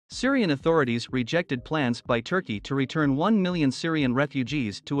Syrian authorities rejected plans by Turkey to return 1 million Syrian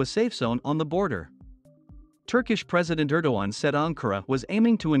refugees to a safe zone on the border. Turkish President Erdogan said Ankara was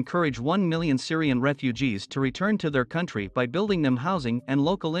aiming to encourage 1 million Syrian refugees to return to their country by building them housing and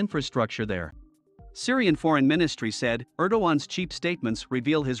local infrastructure there. Syrian Foreign Ministry said Erdogan's cheap statements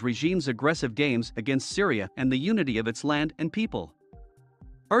reveal his regime's aggressive games against Syria and the unity of its land and people.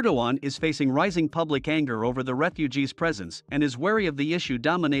 Erdogan is facing rising public anger over the refugees' presence and is wary of the issue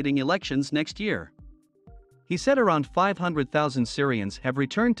dominating elections next year. He said around 500,000 Syrians have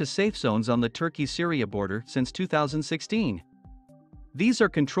returned to safe zones on the Turkey-Syria border since 2016. These are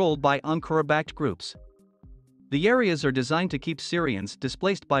controlled by Ankara-backed groups. The areas are designed to keep Syrians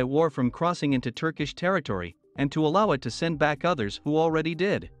displaced by war from crossing into Turkish territory and to allow it to send back others who already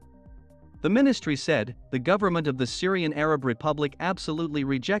did. The ministry said the government of the Syrian Arab Republic absolutely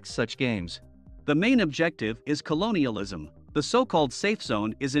rejects such games. The main objective is colonialism. The so-called safe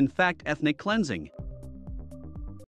zone is in fact ethnic cleansing.